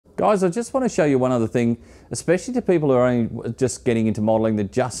Guys, I just want to show you one other thing, especially to people who are only just getting into modelling, they're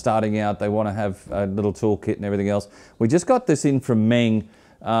just starting out, they want to have a little toolkit and everything else. We just got this in from Meng.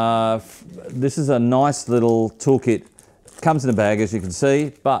 This is a nice little toolkit. It comes in a bag, as you can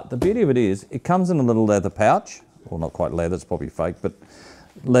see, but the beauty of it is, it comes in a little leather pouch. Well, not quite leather, it's probably fake, but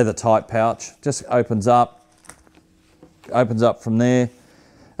leather type pouch. Just opens up from there.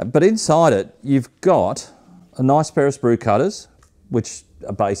 But inside it, you've got a nice pair of sprue cutters, which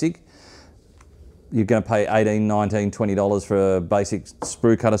are basic. You're going to pay $18, $19, $20 for a basic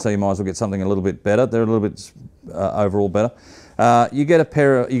sprue cutter, so you might as well get something a little bit better. They're a little bit overall better. You get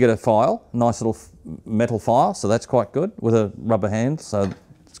a file, nice little metal file, so that's quite good with a rubber hand, so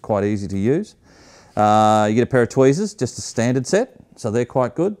it's quite easy to use. You get a pair of tweezers, just a standard set, so they're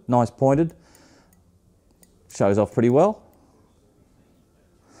quite good, nice pointed, shows off pretty well.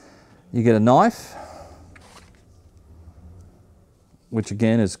 You get a knife, which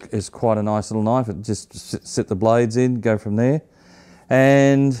again is quite a nice little knife. It just sit the blades in, go from there.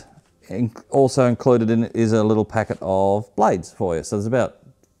 And also included in it is a little packet of blades for you. So there's about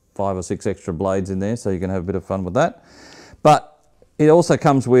 5 or 6 extra blades in there, so you can have a bit of fun with that. But it also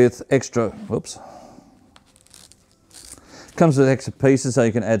comes with extra, comes with extra pieces, so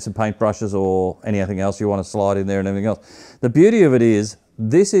you can add some paintbrushes or anything else you want to slide in there and everything else. The beauty of it is,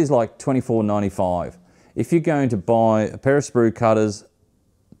 this is like $24.95. If you're going to buy a pair of sprue cutters,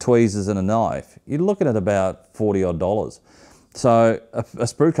 tweezers and a knife, you're looking at about $40 odd. So a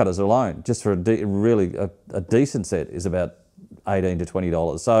sprue cutters alone, just for a decent set, is about $18 to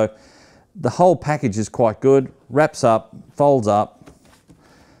 $20. So the whole package is quite good, wraps up, folds up,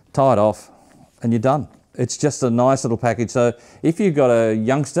 tie it off, and you're done. It's just a nice little package. So if you've got a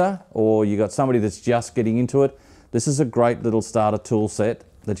youngster or you've got somebody that's just getting into it, this is a great little starter tool set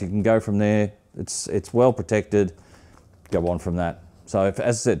that you can go from there. It's well protected, go on from that. So as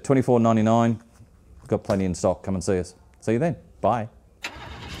I said, $24.99, got plenty in stock. Come and see us. See you then. Bye.